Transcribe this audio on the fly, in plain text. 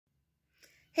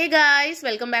Hey guys,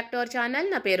 welcome back to our channel.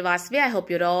 Na peru vasavi. I hope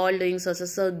you're all doing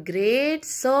so great.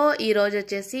 So ee roju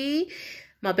vachesi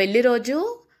ma pelli roju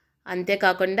ante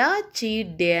kaakunda cheat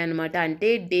day anamata. Ante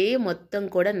day mottham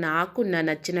kuda naaku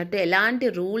nachinattu elanti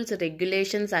rules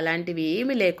regulations alantivi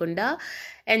emi lekunda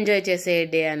enjoy చేసే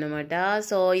day అనమాట.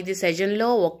 So ఇది సెషన్లో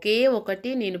ఒకే ఒకటి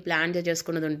నేను plan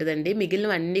చేసుకున్నది ఉంటుందండి.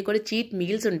 మిగిలిన అన్నీ కూడా చీట్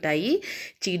మీల్స్ ఉంటాయి,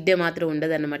 చీట్ డే మాత్రం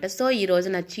ఉండదు అనమాట. సో ఈరోజు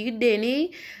నా చీట్ డేని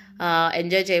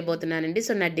ఎంజాయ్ చేయబోతున్నానండి.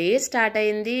 సో నా డే స్టార్ట్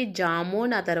అయింది జాము,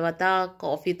 నా తర్వాత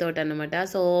కాఫీ తోటి అనమాట.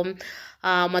 సో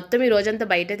మొత్తం ఈ రోజంతా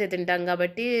బయట తింటాం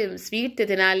కాబట్టి స్వీట్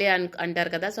తినాలి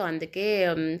అంటారు కదా. సో అందుకే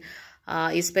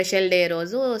ఈ స్పెషల్ డే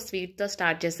రోజు స్వీట్తో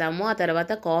స్టార్ట్ చేసాము. ఆ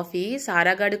తర్వాత కాఫీ,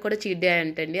 సారాగాడి కూడా చీట్ డే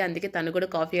అంటండి, అందుకే తను కూడా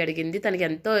కాఫీ అడిగింది. తనకి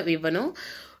ఎంతో ఇవ్వను,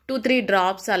 2-3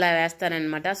 డ్రాప్స్ అలా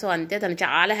వేస్తానమాట. సో అంతే, తను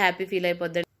చాలా హ్యాపీ ఫీల్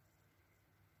అయిపోద్ది.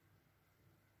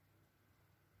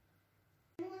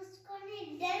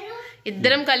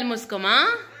 ఇద్దరం కళ్ళు మూసుకోమా,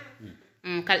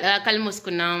 కళ్ళు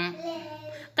మూసుకున్నాం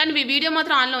కానీ వీడియో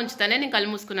మాత్రం ఆన్లో ఉంచుతానే. నేను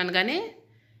కళ్ళు మూసుకున్నాను కానీ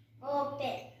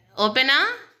ఓపెనా.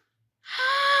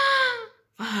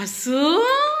 వాసు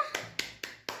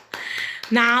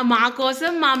మా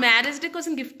కోసం, మా మ్యారేజ్ డే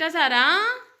కోసం గిఫ్టా సారా?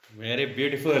 Very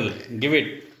beautiful, give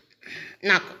it.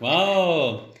 నాకు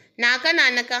నాకా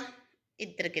నాన్నకా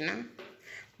ఇద్దరికినా?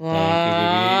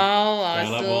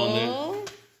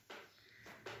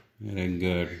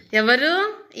 ఎవరు?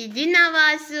 ఇది నా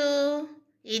వాసు,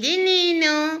 ఇది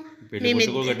నేను.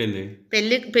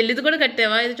 పెళ్లిది కూడా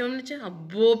కట్టావా? ఇది చూడండి.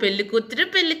 అబ్బో, పెళ్లి కూతురు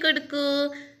పెళ్లి కొడుకు.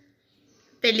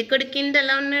 పెళ్లి కొడుకు కింద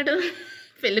ఎలా ఉన్నాడు?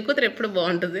 పెళ్లి కూతురు ఎప్పుడు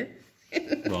బాగుంటుంది.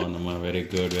 Very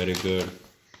good, very good.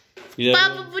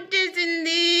 పాప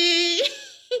పుట్టేసింది.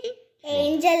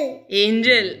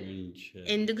 ఏంజల్.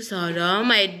 ఎందుకు సారా?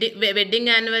 మా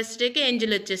వెడ్డింగ్ యానివర్సరీకి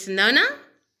ఏంజల్ వచ్చేసింది, అవునా?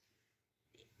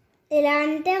 ఇలా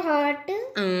అంటే హాట్.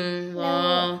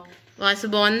 వాసు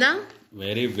బాగుందా?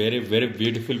 Very very very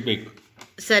beautiful pick.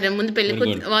 సరే, ముందు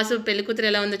వాసు పెళ్లి కూతురు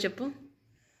ఎలా ఉందో చెప్పు.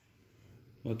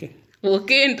 ఓకే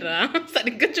ఓకే ఏంట్రా,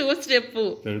 సరిగ్గా చూసి చెప్పు.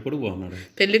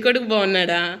 పెళ్లి కొడుకు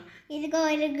బాగున్నాడా? ఇదిగో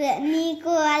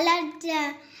నీకు అలా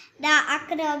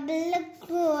అక్కడ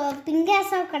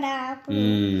పింగేసావు కదా.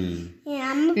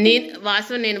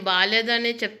 వాసు, నేను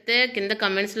బాగాలేదని చెప్తే కింద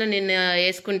కమెంట్స్ లో నేను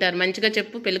వేసుకుంటారు. మంచిగా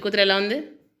చెప్పు, పెళ్లి కూతురు ఎలా ఉంది?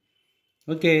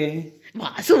 ఓకే.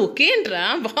 వాసు ఓకే ఏంట్రా,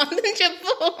 బాగుందని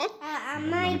చెప్పు.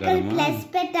 ప్లస్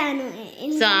పెట్టాను.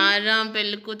 సారా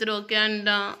పెళ్లి కూతురు ఓకే అంట.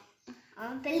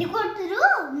 పెళ్లి కూతురు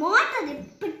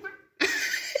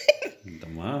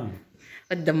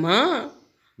వద్దమ్మా,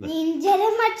 నేను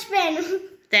జరం మర్చిపోయాను.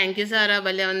 థ్యాంక్ యూ సారా,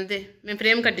 భలే ఉంది. మేము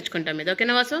ఫ్రేమ్ కట్టించుకుంటాం ఇది.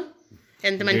 ఓకేనా వాసు?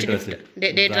 ఎంత మంచి గిఫ్ట్.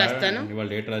 డేట్ రాస్తాను.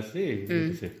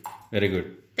 Very good.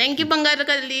 థ్యాంక్ యూ బంగారు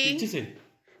కల్లి.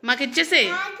 మాకు ఇచ్చేసే.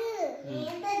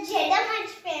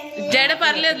 జడ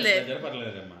పర్లేదులే,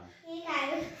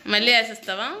 మళ్ళీ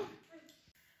వేసేస్తావా?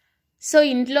 సో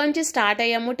ఇంట్లోంచి స్టార్ట్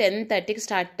అయ్యాము, 10:30కి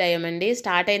స్టార్ట్ అయ్యామండి.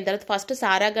 స్టార్ట్ అయిన తర్వాత ఫస్ట్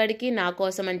సారాగాడికి నా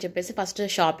కోసం అని చెప్పేసి ఫస్ట్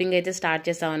షాపింగ్ అయితే స్టార్ట్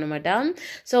చేసాం అనమాట.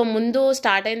 సో ముందు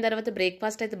స్టార్ట్ అయిన తర్వాత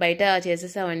బ్రేక్ఫాస్ట్ అయితే బయట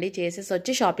చేసేసామండి. చేసేసి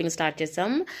వచ్చి షాపింగ్ స్టార్ట్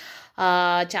చేసాం.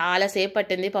 చాలాసేపు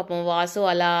పట్టింది పాపం. వాసు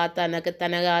అలా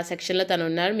తన సెక్షన్లో తను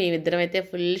ఉన్నాడు. మేమిద్దరం అయితే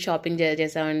ఫుల్ షాపింగ్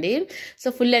చేసామండి. సో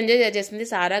ఫుల్ ఎంజాయ్ చేసింది.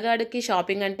 సారాగాడికి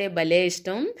షాపింగ్ అంటే భలే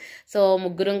ఇష్టం. సో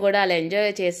ముగ్గురం కూడా అలా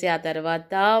ఎంజాయ్ చేసి ఆ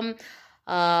తర్వాత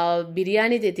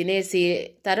బిర్యానీ తినేసి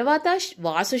తర్వాత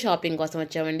వాసు షాపింగ్ కోసం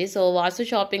వచ్చామండి. సో వాసు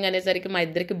షాపింగ్ అనేసరికి మా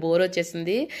ఇద్దరికి బోర్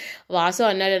వచ్చేసింది. వాసు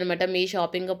అన్నాడు అనమాట, మీ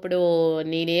షాపింగ్ అప్పుడు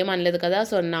నేనేం అనలేదు కదా,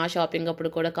 సో నా షాపింగ్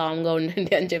అప్పుడు కూడా కామ్గా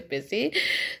ఉండండి అని చెప్పేసి.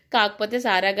 కాకపోతే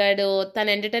సారాగాడు తన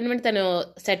ఎంటర్టైన్మెంట్ తను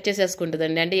సెట్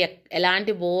చేసేసుకుంటుందండి. అంటే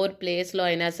ఎలాంటి బోర్ ప్లేస్లో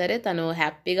అయినా సరే తను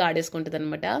హ్యాపీగా ఆడేసుకుంటుంది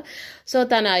అనమాట. సో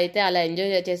తను అయితే అలా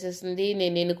ఎంజాయ్ చేసేసింది.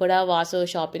 నేను కూడా వాసు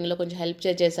షాపింగ్లో కొంచెం హెల్ప్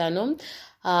చేశాను.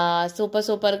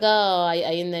 సూపర్గా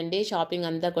అయిందండి షాపింగ్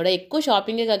అంతా కూడా. ఎక్కువ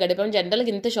షాపింగ్గా గడిపాం. జనరల్గా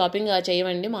ఇంత షాపింగ్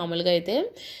చేయమండి మామూలుగా అయితే.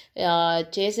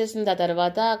 చేసేసిన ఆ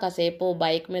తర్వాత కాసేపు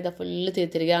బైక్ మీద ఫుల్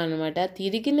తిరిగాం అనమాట.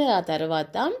 తిరిగిన ఆ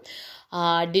తర్వాత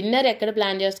డిన్నర్ ఎక్కడ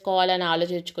ప్లాన్ చేసుకోవాలని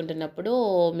ఆలోచించుకుంటున్నప్పుడు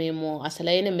మేము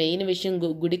అసలైన మెయిన్ విషయం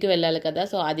గుడికి వెళ్ళాలి కదా.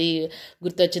 సో అది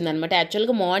గుర్తొచ్చిందనమాట.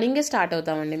 యాక్చువల్గా మార్నింగే స్టార్ట్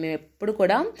అవుతామండి మేము ఎప్పుడు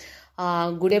కూడా.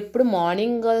 గుడి ఎప్పుడు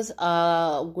మార్నింగ్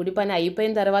గుడి పని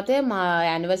అయిపోయిన తర్వాతే మా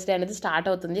యానివర్సరీ అనేది స్టార్ట్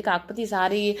అవుతుంది. కాకపోతే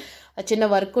ఈసారి చిన్న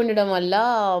వర్క్ ఉండడం వల్ల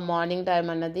మార్నింగ్ టైం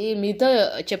అన్నది, మీతో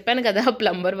చెప్పాను కదా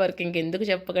ప్లంబర్ వర్క్, ఇంకెందుకు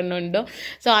చెప్పకుండా ఉండో.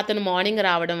 సో అతను మార్నింగ్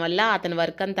రావడం వల్ల అతని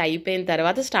వర్క్ అంతా అయిపోయిన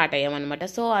తర్వాత స్టార్ట్ అయ్యామన్నమాట.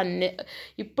 సో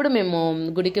ఇప్పుడు మేము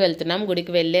గుడికి వెళ్తున్నాం.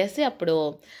 గుడికి వెళ్ళేసి అప్పుడు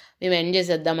మేము ఎండ్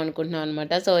చేసేద్దాం అనుకుంటున్నాం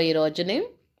అనమాట. సో ఈ రోజుని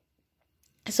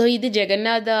సో ఇది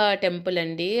జగన్నాథ టెంపుల్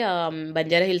అండి,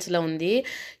 బంజారా హిల్స్లో ఉంది.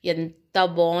 ఎంత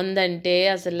బాగుందంటే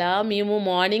అసలు మేము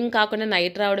మార్నింగ్ కాకుండా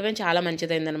నైట్ రావడమే చాలా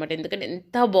మంచిదైందనమాట. ఎందుకంటే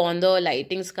ఎంత బాగుందో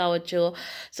లైటింగ్స్ కావచ్చు,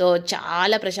 సో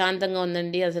చాలా ప్రశాంతంగా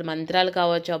ఉందండి. అసలు మంత్రాలు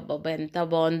కావచ్చు, అబ్బబ్బా ఎంత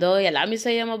బాగుందో. ఎలా మిస్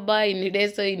అయ్యామబ్బా ఇన్ని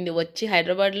డేస్, ఇన్ని వచ్చి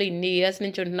హైదరాబాద్లో ఇన్ని ఇయర్స్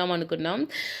నుంచి ఉంటున్నాం అనుకున్నాం.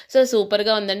 సో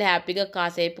సూపర్గా ఉందండి. హ్యాపీగా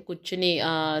కాసేపు కూర్చుని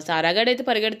సారాగాడైతే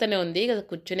పరిగెడుతూనే ఉంది,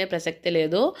 కూర్చునే ప్రసక్తే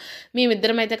లేదు.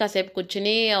 మేమిద్దరం అయితే కాసేపు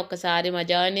కూర్చుని ఒకసారి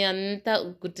మజాని అంతా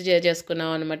గుర్తు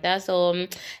చేసుకున్నాం అనమాట. సో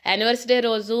యానివర్సరీ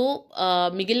రోజు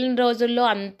మిగిలిన రోజుల్లో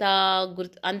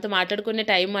అంత మాట్లాడుకునే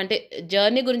టైం, అంటే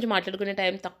జర్నీ గురించి మాట్లాడుకునే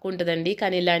టైం తక్కువ ఉంటుందండి.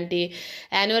 కానీ ఇలాంటి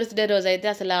యానివర్సరీ రోజు అయితే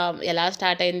అసలు ఎలా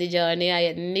స్టార్ట్ అయింది జర్నీ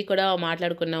అవన్నీ కూడా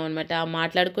మాట్లాడుకున్నాం అనమాట.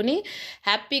 మాట్లాడుకుని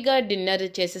హ్యాపీగా డిన్నర్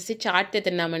చేసేసి చాట్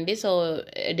తిన్నామండి. సో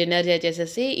డిన్నర్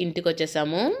చేసేసి ఇంటికి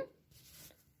వచ్చేసాము.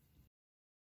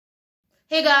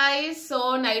 హే గాయ్స్, సో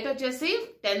నైట్ వచ్చేసి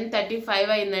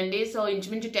 10:35 అయిందండి. సో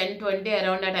ఇంచుమించు 10:20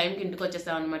 అరౌండ్ ఆ టైంకి ఇంటికి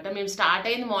వచ్చేసాం అనమాట. మేము స్టార్ట్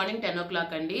అయింది మార్నింగ్ 10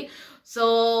 o'clock అండి. సో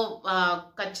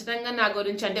ఖచ్చితంగా నా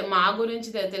గురించి, అంటే మా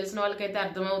గురించి తెలిసిన వాళ్ళకైతే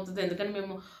అర్థమవుతుంది. ఎందుకంటే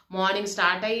మేము మార్నింగ్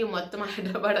స్టార్ట్ అయ్యి మొత్తం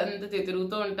హైదరాబాద్ అంతా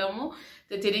తిరుగుతూ ఉంటాము,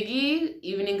 తిరిగి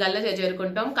ఈవినింగ్ కల్లా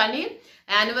చేరుకుంటాం. కానీ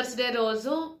యానివర్సరీ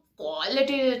రోజు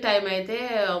క్వాలిటీ టైం అయితే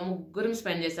ముగ్గురం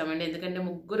స్పెండ్ చేసామండి. ఎందుకంటే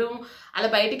ముగ్గురం అలా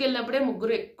బయటికి వెళ్ళినప్పుడే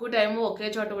ముగ్గురు ఎక్కువ టైం ఒకే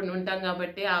చోట ఉంటాం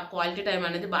కాబట్టి ఆ క్వాలిటీ టైం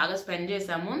అనేది బాగా స్పెండ్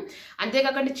చేసాము.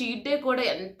 అంతేకాకుండా చీట్ డే కూడా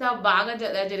ఎంత బాగా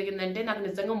జరిగిందంటే నాకు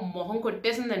నిజంగా మొహం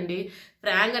కొట్టేసిందండి.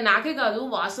 ఫ్రాంక్గా నాకే కాదు,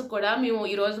 వాసుకు కూడా. మేము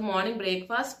ఈరోజు మార్నింగ్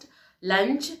బ్రేక్ఫాస్ట్,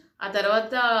 లంచ్, ఆ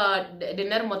తర్వాత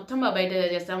డిన్నర్ మొత్తం బయట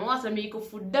చేస్తాము. అసలు మీకు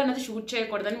ఫుడ్ అనేది షూట్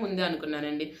చేయకూడదని ముందే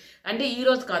అనుకున్నానండి. అంటే ఈ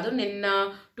రోజు కాదు, నిన్న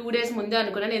 2 days ముందే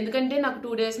అనుకున్నాను. ఎందుకంటే నాకు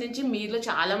 2 days నుంచి మీలో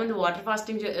చాలా మంది వాటర్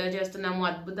ఫాస్టింగ్ చేస్తున్నాము,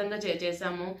 అద్భుతంగా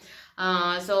చేసాము,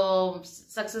 సో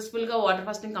సక్సెస్ఫుల్గా వాటర్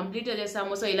ఫాస్టింగ్ కంప్లీట్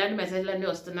చేసాము. సో ఇలాంటి మెసేజ్లు అన్నీ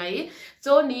వస్తున్నాయి.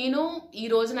 సో నేను ఈ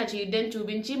రోజు నా చీట్ డేని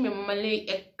చూపించి మిమ్మల్ని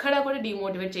ఎక్కడా కూడా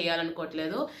డిమోటివేట్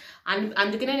చేయాలనుకోవట్లేదు.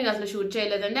 అందుకనే నేను అసలు షూట్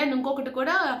చేయలేదండి. అండ్ ఇంకొకటి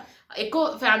కూడా, ఎక్కువ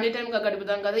ఫ్యామిలీ టైమ్గా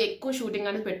గడుపుతాం కదా, ఎక్కువ షూటింగ్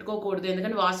అనేది పెట్టుకోకూడదు.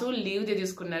 ఎందుకంటే వాసు లీవ్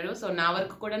తీసుకున్నాడు. సో నా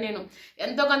వరకు కూడా నేను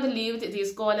ఎంతో కొంత లీవ్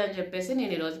తీసుకోవాలి అని చెప్పేసి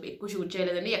నేను ఈరోజు ఎక్కువ షూట్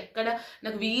చేయలేదండి. ఎక్కడ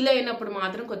నాకు వీలైనప్పుడు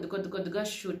మాత్రం కొద్దిగా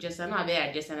షూట్ చేశాను, అవే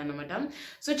యాడ్ చేశాను అనమాట.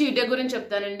 సో చీట్ డే గురించి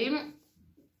చెప్తానండి.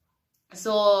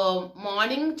 సో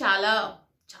మార్నింగ్ చాలా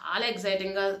చాలా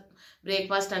ఎక్సైటింగ్గా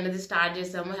బ్రేక్ఫాస్ట్ అనేది స్టార్ట్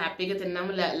చేసాము, హ్యాపీగా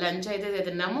తిన్నాము. లంచ్ అయితే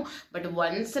తిన్నాము. బట్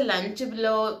వన్స్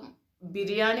లంచ్లో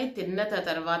బిర్యానీ తిన్న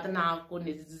తర్వాత నాకు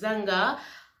నిజంగా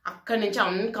అక్కడి నుంచి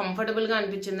అన్కంఫర్టబుల్గా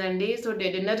అనిపించిందండి. సో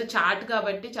డిన్నర్ చాట్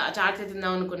కాబట్టి చాట్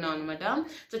తిందాం అనుకున్నాం అనమాట.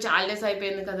 సో చాలా డేస్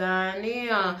అయిపోయింది కదా అని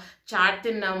చాట్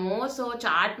తిన్నాము. సో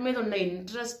చాట్ మీద ఉన్న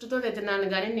ఇంట్రెస్ట్తో తిన్నాను.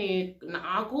 కానీ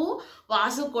నాకు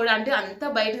వాసు కూడా, అంటే అంతా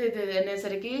బయట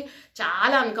తినేసరికి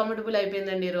చాలా అన్కంఫర్టబుల్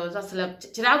అయిపోయిందండి ఈరోజు. అసలు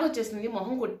చిరాకు వచ్చేసింది,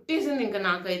 మొహం కొట్టేసింది. ఇంకా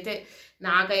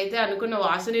నాకైతే అనుకున్న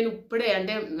వాసు నేను ఇప్పుడే,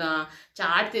 అంటే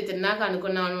చాట్ తిన్నాక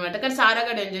అనుకున్నాం అనమాట. కానీ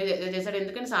సారాగడ్ ఎంజాయ్ చేశాడు.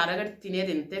 ఎందుకంటే సారాగడ్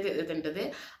తినేది తింటది,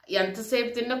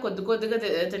 ఎంతసేపు తిన్నా కొద్దిగా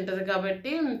తింటది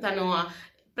కాబట్టి తను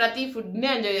ప్రతి ఫుడ్ని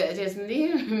ఎంజాయ్ చేసింది.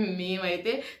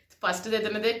 మేమైతే ఫస్ట్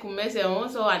తిన్నదే కుమ్మేసాము.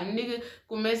 సో అన్ని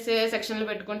కుమ్మేసే సెక్షన్లు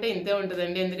పెట్టుకుంటే ఇంతే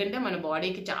ఉంటుందండి. ఎందుకంటే మన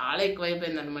బాడీకి చాలా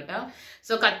ఎక్కువైపోయింది అనమాట.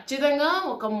 సో ఖచ్చితంగా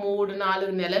ఒక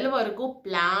 3-4 నెలల వరకు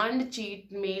ప్లాన్డ్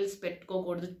చీట్ మీల్స్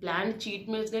పెట్టుకోకూడదు. ప్లాన్డ్ చీట్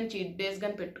మీల్స్ కానీ చీట్ డేస్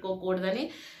కానీ పెట్టుకోకూడదని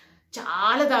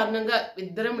చాలా దారుణంగా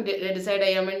ఇద్దరం డిసైడ్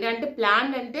అయ్యామండి. అంటే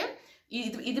ప్లాన్ అంటే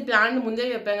ఇది ప్లాన్ ముందే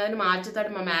చెప్పాం కదండి. మార్చి 3rd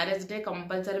మా మ్యారేజ్ డే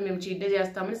కంపల్సరీ మేము చీట్ డే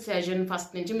చేస్తామని సెషన్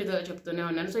ఫస్ట్ నుంచి మీతో చెప్తూనే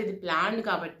ఉన్నాను. సో ఇది ప్లాన్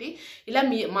కాబట్టి ఇలా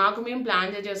మాకు మేము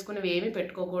ప్లాన్ చేసుకునేవి ఏమీ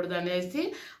పెట్టుకోకూడదు అనేసి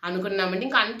అనుకున్నామండి.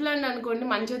 ఇంకా అన్ప్లాన్ అనుకోండి,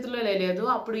 మన చేతుల్లో లేదు,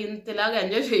 అప్పుడు ఇంతలాగా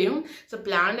ఎంజాయ్ చేయం. సో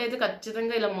ప్లాన్ అయితే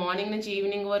ఖచ్చితంగా ఇలా మార్నింగ్ నుంచి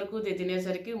ఈవినింగ్ వరకు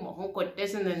తినేసరికి మొహం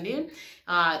కొట్టేసిందండి.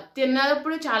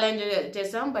 తిన్నప్పుడు చాలా ఎంజాయ్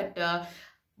చేసాం. బట్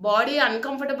బాడీ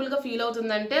అన్కంఫర్టబుల్గా ఫీల్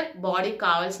అవుతుందంటే బాడీకి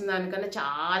కావాల్సిన దానికన్నా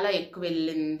చాలా ఎక్కువ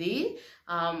వెళ్ళింది.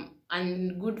 అండ్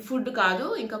గుడ్ ఫుడ్ కాదు,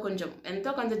 ఇంకా కొంచెం ఎంతో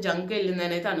కొంత జంక్ వెళ్ళింది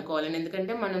అని అయితే అనుకోవాలండి.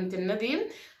 ఎందుకంటే మనం తిన్నది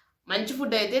మంచి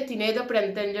ఫుడ్ అయితే తినేటప్పుడు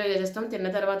ఎంత ఎంజాయ్ చేస్తాం,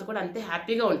 తిన్న తర్వాత కూడా అంతే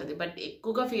హ్యాపీగా ఉంటుంది. బట్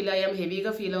ఎక్కువగా ఫీల్ అయ్యాం,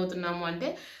 హెవీగా ఫీల్ అవుతున్నాము అంటే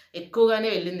ఎక్కువగానే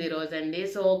వెళ్ళింది ఈరోజు అండి.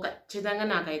 సో ఖచ్చితంగా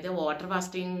నాకైతే వాటర్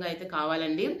ఫాస్టింగ్ అయితే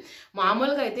కావాలండి.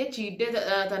 మామూలుగా అయితే చీట్ డే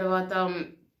తర్వాత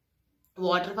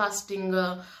వాటర్ ఫాస్టింగ్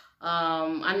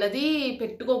అన్నది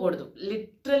పెట్టుకోకూడదు.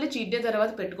 లిటరల్లీ చీట్ డే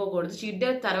తర్వాత పెట్టుకోకూడదు, చీట్ డే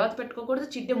తర్వాత పెట్టుకోకూడదు,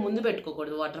 చీట్ డే ముందు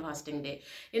పెట్టుకోకూడదు వాటర్ ఫాస్టింగ్ డే.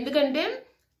 ఎందుకంటే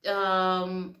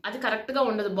అది కరెక్ట్గా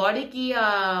ఉండదు బాడీకి.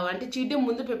 అంటే చీట్ డే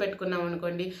ముందు పెట్టుకున్నాం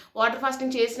అనుకోండి, వాటర్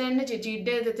ఫాస్టింగ్ చేసిన వెంటనే చీట్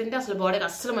డే తింటే అసలు బాడీకి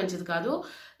అస్సలు మంచిది కాదు.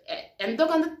 ఎంతో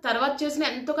కొంత తర్వాత చేసినా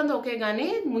ఎంతో కొంత ఓకే, కానీ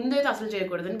ముందైతే అసలు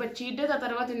చేయకూడదండి. బట్ చీట్ డే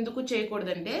తర్వాత ఎందుకు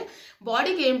చేయకూడదంటే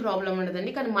బాడీకి ఏం ప్రాబ్లం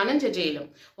ఉండదండి, కానీ మనం చేయలేం.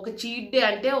 ఒక చీట్ డే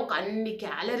అంటే ఒక అన్ని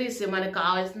క్యాలరీస్, మనకు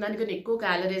కావాల్సిన దానికన్నా ఎక్కువ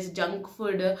క్యాలరీస్, జంక్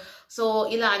ఫుడ్, సో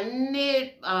ఇలా అన్ని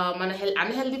మన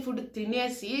అన్హెల్దీ ఫుడ్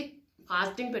తినేసి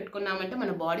ఫాస్టింగ్ పెట్టుకున్నామంటే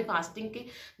మన బాడీ ఫాస్టింగ్కి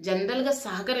జనరల్గా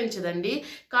సహకరించదండి.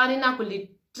 కానీ నాకు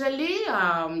లిటరల్లీ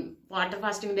వాటర్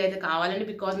ఫాస్టింగ్ డే అయితే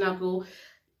కావాలండి. బికాజ్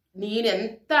నేను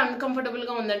ఎంత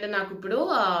అన్కంఫర్టబుల్గా ఉందంటే నాకు ఇప్పుడు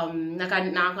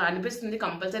నాకు అనిపిస్తుంది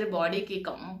కంపల్సరీ బాడీకి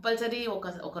కంపల్సరీ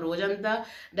ఒక రోజంతా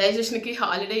డైజెషన్కి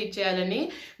హాలిడే ఇచ్చేయాలని.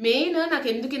 మెయిన్ నాకు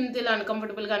ఎందుకు ఇంత ఇలా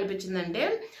అన్కంఫర్టబుల్గా అనిపించిందంటే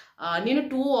నేను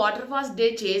 2 వాటర్ ఫాస్ట్ డే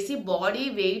చేసి బాడీ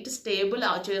వెయిట్ స్టేబుల్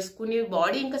చేసుకుని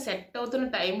బాడీ ఇంకా సెట్ అవుతున్న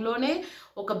టైంలోనే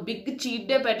ఒక బిగ్ చీట్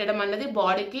డే పెట్టడం అన్నది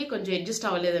బాడీకి కొంచెం అడ్జస్ట్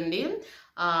అవ్వలేదండి.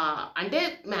 అంటే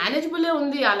మేనేజబులే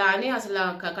ఉంది, అలా అని అసలు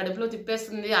కడుపులో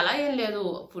తిప్పేస్తుంది అలా ఏం లేదు.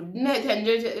 ఫుడ్ని అయితే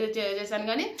ఎంజాయ్ చేశాను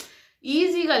కానీ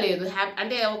ఈజీగా లేదు.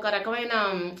 అంటే ఒక రకమైన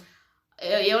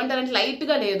ఏమంటారంటే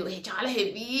లైట్గా లేదు, చాలా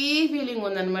హెవీ ఫీలింగ్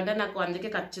ఉందనమాట నాకు. అందుకే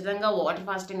ఖచ్చితంగా వాటర్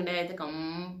ఫాస్టింగ్ డే అయితే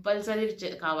కంపల్సరీ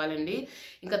కావాలండి.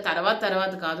 ఇంకా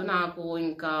తర్వాత కాదు నాకు.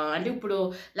 ఇంకా అంటే ఇప్పుడు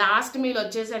లాస్ట్ మీల్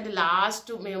వచ్చేసి అంటే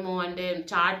లాస్ట్ మేము అంటే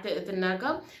చాట్ తిన్నాక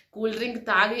కూల్ డ్రింక్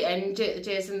తాగి ఎండ్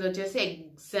చేసింది వచ్చేసి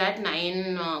ఎగ్జాక్ట్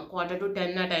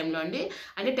 9:45 ఆ టైంలో అండి.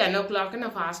 అంటే 10 o'clock నా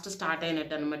ఫాస్ట్ స్టార్ట్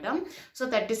అయినట్టు అనమాట. సో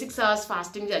 36 hours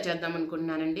ఫాస్టింగ్ చేద్దాం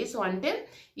అనుకుంటున్నానండి. సో అంటే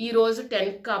ఈరోజు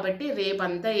 10 కాబట్టి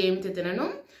రేపంతా ఏం తినను.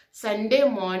 సండే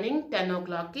మార్నింగ్ 10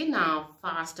 o'clockకి నా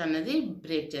ఫాస్ట్ అన్నది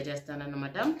బ్రేక్ చేసేస్తాను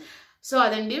అనమాట. సో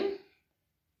అదండి.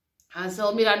 సో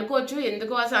మీరు అనుకోవచ్చు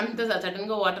ఎందుకు అసలు అంత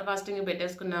సడన్గా వాటర్ ఫాస్టింగ్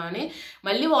పెట్టేసుకున్నామని.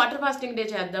 మళ్ళీ వాటర్ ఫాస్టింగ్ డే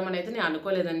చేద్దామని అయితే నేను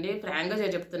అనుకోలేదండి, ఫ్రాంక్గా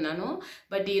చెప్తున్నాను.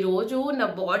 బట్ ఈరోజు నా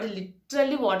బాడీ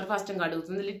లిటరల్లీ వాటర్ ఫాస్టింగ్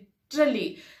అడుగుతుంది. లిటరల్లీ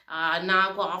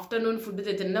నాకు ఆఫ్టర్నూన్ ఫుడ్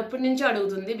తిన్నప్పటి నుంచి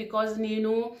అడుగుతుంది. బికాజ్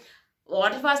నేను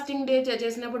వాటర్ ఫాస్టింగ్ డే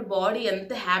చేసినప్పుడు బాడీ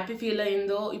ఎంత హ్యాపీ ఫీల్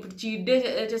అయిందో, ఇప్పుడు చీట్ డే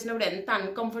చేసినప్పుడు ఎంత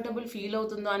అన్కంఫర్టబుల్ ఫీల్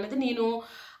అవుతుందో అనేది నేను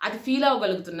అది ఫీల్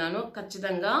అవ్వగలుగుతున్నాను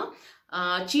ఖచ్చితంగా.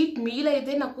 చీట్ మీల్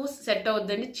అయితే నాకు సెట్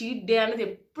అవుద్దండి. చీట్ డే అనేది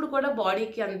ఎప్పుడు కూడా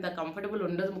బాడీకి అంత కంఫర్టబుల్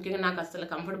ఉండదు. ముఖ్యంగా నాకు అసలు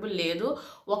కంఫర్టబుల్ లేదు.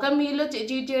 ఒక మీల్లో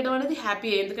చీట్ చేయడం అనేది హ్యాపీ.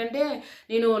 ఎందుకంటే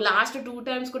నేను లాస్ట్ 2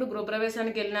 times కూడా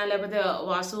గృహప్రవేశానికి వెళ్ళినా లేకపోతే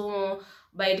వాసు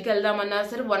బయటికి వెళ్దామన్నా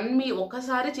సరే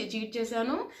ఒక్కసారి చీట్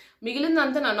చేశాను,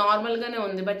 మిగిలిందంతా నా నార్మల్గానే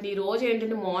ఉంది. బట్ ఈ రోజు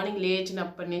ఏంటంటే మార్నింగ్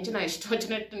లేచినప్పటి నుంచి నా ఇష్టం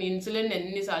వచ్చినట్టు ఇన్సులిన్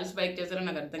ఎన్నిసార్లు స్పైక్ చేశారో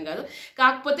నాకు అర్థం కాదు.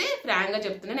 కాకపోతే ఫ్రాంక్గా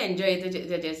చెప్తున్నాను, ఎంజాయ్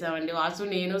అయితే చేసామండి. వాసు,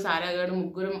 నేను, సారాగాడు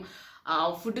ముగ్గురు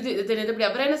ఫుడ్ తినేటప్పుడు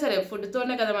ఎవరైనా సరే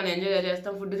ఫుడ్తోనే కదా మనం ఎంజాయ్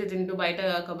చేస్తాం. ఫుడ్ తింటూ బయట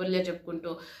కబుర్లే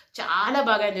చెప్పుకుంటూ చాలా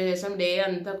బాగా ఎంజాయ్ చేస్తాం డే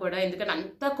అంతా కూడా. ఎందుకంటే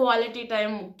అంత క్వాలిటీ టైం,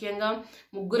 ముఖ్యంగా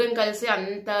ముగ్గురం కలిసి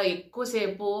అంత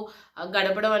ఎక్కువసేపు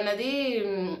గడపడం అన్నది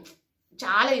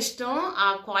చాలా ఇష్టం. ఆ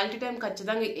క్వాలిటీ టైం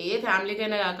ఖచ్చితంగా ఏ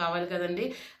ఫ్యామిలీకైనా కావాలి కదండి.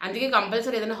 అందుకే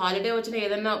కంపల్సరీ ఏదైనా హాలిడే వచ్చినా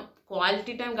ఏదైనా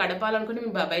క్వాలిటీ టైం గడపాలనుకుంటే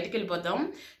మేము బయటికి వెళ్ళిపోతాం.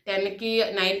 10కి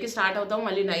 9కి స్టార్ట్ అవుతాం,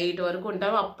 మళ్ళీ నైట్ వరకు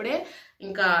ఉంటాం. అప్పుడే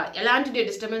ఇంకా ఎలాంటి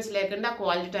డిస్టర్బెన్స్ లేకుండా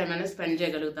క్వాలిటీ టైం అనేది స్పెండ్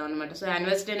చేయగలుగుతాం అనమాట. సో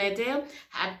యానివర్సరీని అయితే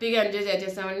హ్యాపీగా ఎంజాయ్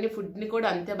చేసామండి. ఫుడ్ని కూడా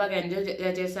అంతే బాగా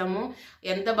ఎంజాయ్ చేసాము.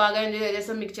 ఎంత బాగా ఎంజాయ్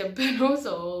చేసాం మీకు చెప్పాను.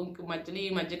 సో ఈ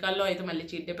మధ్యకాలంలో అయితే మళ్ళీ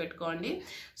చీట్ డే పెట్టుకోండి.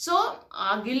 సో ఆ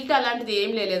గిల్ట్ అలాంటిది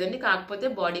ఏం లేదండి. కాకపోతే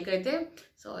బాడీకి అయితే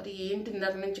సారీ ఏంటి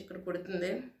ఇందాక నుంచి ఇక్కడ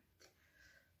కుడుతుంది,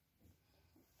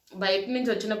 బయట నుంచి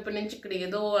వచ్చినప్పటి నుంచి ఇక్కడ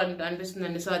ఏదో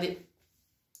అనిపిస్తుందండి. సో అది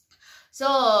సో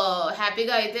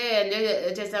హ్యాపీగా అయితే ఎంజాయ్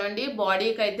చేసామండి.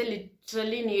 బాడీకి అయితే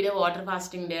లిటరల్లీ నీడే వాటర్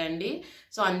ఫాస్టింగ్ డే అండి.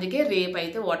 సో అందుకే రేపు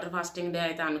అయితే వాటర్ ఫాస్టింగ్ డే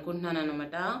అయితే అనుకుంటున్నాను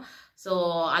అనమాట. సో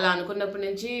అలా అనుకున్నప్పటి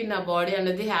నుంచి నా బాడీ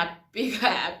అనేది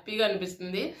హ్యాపీగా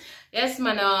అనిపిస్తుంది. ఎస్,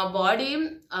 మన బాడీ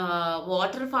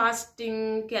వాటర్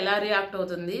ఫాస్టింగ్కి ఎలా రియాక్ట్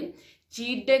అవుతుంది,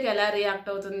 చీట్ డేకి ఎలా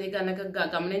రియాక్ట్ అవుతుంది కనుక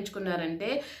గమనించుకున్నారంటే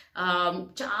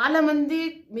చాలామంది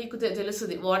మీకు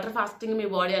తెలుస్తుంది వాటర్ ఫాస్టింగ్ మీ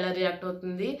బాడీ ఎలా రియాక్ట్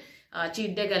అవుతుంది,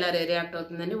 చీట్ డేకి ఎలా రియాక్ట్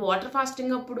అవుతుందండి. వాటర్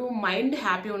ఫాస్టింగ్ అప్పుడు మైండ్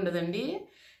హ్యాపీ ఉండదండి,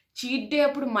 చీట్ డే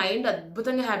అప్పుడు మైండ్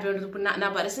అద్భుతంగా హ్యాపీ ఉంటుంది. ఇప్పుడు నా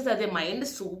పరిస్థితి అదే, మైండ్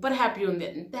సూపర్ హ్యాపీ ఉంది.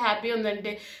 ఎంత హ్యాపీ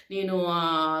ఉందంటే నేను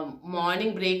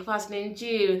మార్నింగ్ బ్రేక్ఫాస్ట్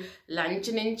నుంచి లంచ్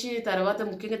నుంచి తర్వాత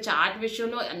ముఖ్యంగా చాట్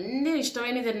విషయంలో అన్నీ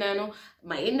ఇష్టమైనవి తిన్నాను.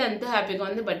 మైండ్ ఎంత హ్యాపీగా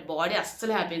ఉంది, బట్ బాడీ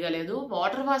అస్సలు హ్యాపీగా లేదు.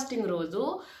 వాటర్ ఫాస్టింగ్ రోజు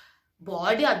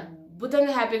బాడీ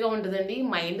అద్భుతంగా హ్యాపీగా ఉంటుందండి,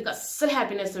 మైండ్కి అస్సలు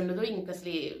హ్యాపీనెస్ ఉండదు. ఇంకా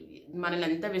అసలు మనల్ని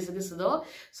ఎంత విసిగిస్తుందో.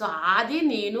 సో అది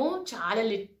నేను చాలా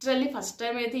లిటరల్లీ ఫస్ట్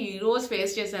టైం అయితే ఈరోజు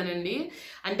ఫేస్ చేశానండి.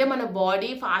 అంటే మన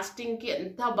బాడీ ఫాస్టింగ్కి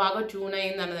ఎంత బాగా ట్యూన్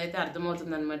అయింది అన్నది అయితే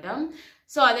అర్థమవుతుంది అనమాట.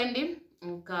 సో అదండి,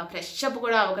 ఇంకా ఫ్రెష్ అప్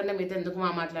కూడా అవ్వకుండా మీతో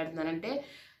ఎందుకు మాట్లాడుతున్నానంటే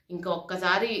ఇంకా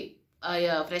ఒక్కసారి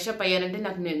ఫ్రెష్ అప్ అయ్యానంటే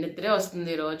నాకు నిద్రే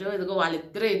వస్తుంది ఈరోజు. ఇదిగో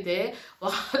వాళ్ళిద్దరూ అయితే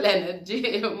వాళ్ళ ఎనర్జీ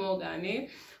ఏమో కానీ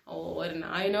ఓరి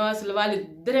నాయనో, అసలు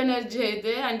వాళ్ళిద్దరు ఎనర్జీ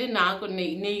అయితే అంటే నాకు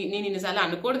నేను ఇన్నిసార్లు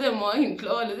అనకూడదేమో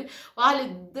ఇంట్లో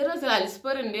వాళ్ళిద్దరూ అసలు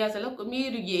అలసిపోరండి. అసలు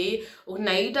మీరు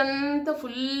నైట్ అంతా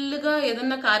ఫుల్గా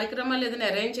ఏదన్నా కార్యక్రమాలు ఏదైనా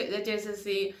అరేంజ్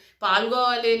చేసేసి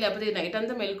పాల్గొవాలి, లేకపోతే నైట్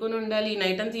అంతా మెలుకొని ఉండాలి,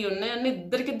 నైట్ అంతా ఇవి ఉన్నాయన్నీ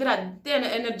ఇద్దరికిద్దరు అదే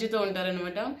ఎనర్జీతో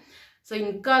ఉంటారనమాట. సో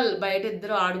ఇంకా బయట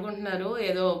ఇద్దరు ఆడుకుంటున్నారు,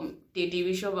 ఏదో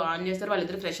టీవీ షో ఆన్ చేస్తారు,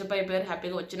 వాళ్ళిద్దరు ఫ్రెష్ అప్ అయిపోయారు,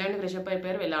 హ్యాపీగా వచ్చినాయండి ఫ్రెష్ అప్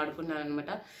అయిపోయారు, వెళ్ళి ఆడుకుంటున్నారు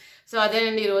అనమాట. సో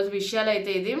అదేనండి ఈరోజు విషయాలు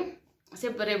అయితే ఇది. సో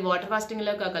రేపు వాటర్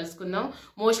ఫాస్టింగ్లో కలుసుకుందాం.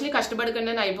 మోస్ట్లీ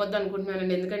కష్టపడకుండా అయిపోద్ది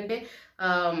అనుకుంటున్నానండి, ఎందుకంటే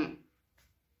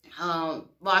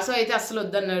వాసు అయితే అస్సలు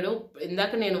వద్దన్నాడు.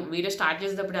 ఇందాక నేను వీడియో స్టార్ట్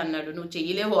చేసేటప్పుడు అన్నాడు, నువ్వు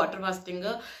చెయ్యలేవు వాటర్ ఫాస్టింగ్,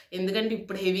 ఎందుకంటే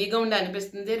ఇప్పుడు హెవీగా ఉండి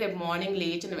అనిపిస్తుంది, రేపు మార్నింగ్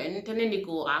లేచిన వెంటనే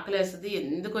నీకు ఆకలి వేస్తుంది,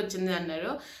 ఎందుకు వచ్చింది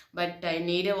అన్నాడు. But I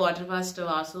need a water fast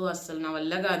Vasu, అస్సలు నా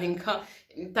వల్ల కాదు, ఇంకా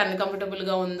ఎంత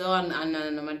అన్కంఫర్టబుల్గా ఉందో అన్నాను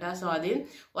అనమాట. సో అది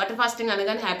వాటర్ ఫాస్టింగ్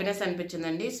అనగానే హ్యాపీనెస్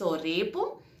అనిపించిందండి. సో రేపు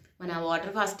మన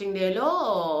వాటర్ ఫాస్టింగ్ డేలో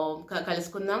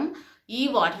కలుసుకుందాం. ఈ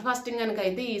వాటర్ ఫాస్టింగ్ కనుక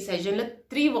అయితే ఈ సెషన్లో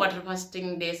 3 వాటర్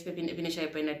ఫాస్టింగ్ డేస్ ఫినిష్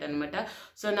అయిపోయినట్టు అనమాట.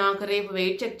 సో నాకు రేపు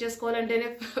వెయిట్ చెక్ చేసుకోవాలంటేనే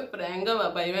ఫ్రాంక్గా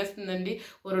భయం వేస్తుందండి.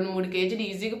 2-3 కేజీలు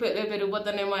ఈజీగా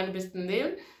పెరిగిపోతానేమో అనిపిస్తుంది.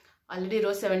 ఆల్రెడీ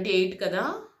ఈరోజు 78 కదా,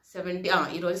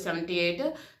 ఈరోజు 78,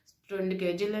 2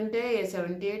 కేజీలు అంటే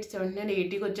 78, 79,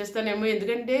 80కి వచ్చేస్తానేమో.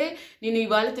 ఎందుకంటే నేను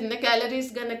ఇవాళ తిన్న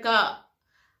క్యాలరీస్ కనుక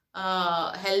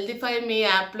హెల్తీఫై మీ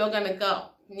యాప్లో కనుక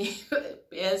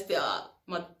వేస్తే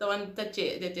మొత్తం అంతా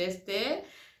చేస్తే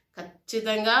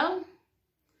ఖచ్చితంగా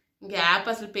ఇంక యాప్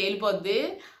అసలు పేలిపోద్ది,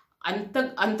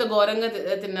 అంత ఘోరంగా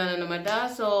తిన్నాను అనమాట.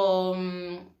 సో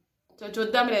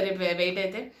చూద్దాం రేపు వెయిట్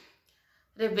అయితే,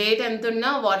 రేపు వెయిట్ ఎంత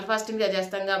ఉన్నా వాటర్ ఫాస్టింగ్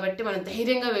చేస్తాం కాబట్టి మనం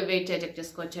ధైర్యంగా వెయిట్ చెక్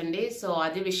చేసుకోవచ్చండి. సో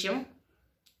అది విషయం.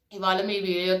 ఇవాళ మీ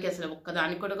వీడియోకి అసలు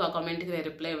ఒక్కదానికి కూడా ఒక కామెంట్కి నేను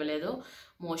రిప్లై ఇవ్వలేదు,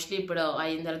 మోస్ట్లీ ఇప్పుడు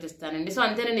అయిన తర్వాత ఇస్తానండి. సో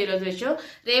అంతేనండి ఈరోజు విషయం.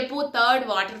 రేపు 3rd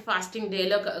వాటర్ ఫాస్టింగ్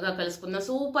డేలో కలుసుకుందాం.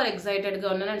 సూపర్ ఎక్సైటెడ్గా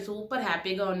ఉన్నాను అండ్ సూపర్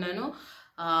హ్యాపీగా ఉన్నాను.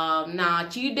 నా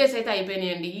చీట్ డేస్ అయితే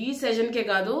అయిపోయినాయండి. ఈ సెషన్కే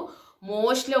కాదు,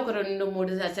 మోస్ట్లీ ఒక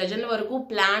 2-3 సెషన్ల వరకు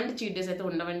ప్లాన్డ్ చీట్ డేస్ అయితే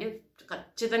ఉండవండి.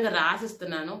 ఖచ్చితంగా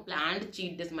రాసిస్తున్నాను, ప్లాన్డ్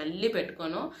చీట్ డేస్ మళ్ళీ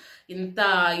పెట్టుకోను, ఇంత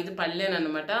ఇది పడలేను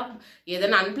అనమాట.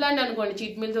 ఏదైనా అన్ప్లాన్డ్ అనుకోండి,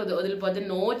 చీట్ మీల్తో వదిలిపోతే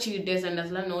నో చీట్ డేస్ అండి,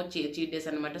 అసలు నో చీట్ డేస్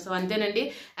అనమాట. సో అంతేనండి,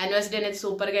 యానివర్సరీ అయితే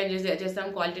సూపర్గా ఎంజాయ్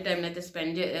చేస్తాము, క్వాలిటీ టైం అయితే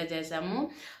స్పెండ్ చేసాము.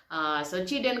 సో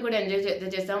చీట్ డేని కూడా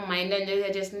ఎంజాయ్ చేస్తాము, మైండ్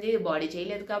ఎంజాయ్ చేసింది, బాడీ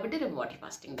చేయలేదు కాబట్టి రేపు వాటర్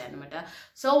ఫాస్టింగ్ డే అనమాట.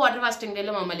 సో వాటర్ ఫాస్టింగ్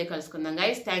డేలో మమ్మల్ని కలుసుకుందాం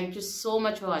guys. Thank you so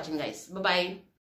much for watching guys. Bye.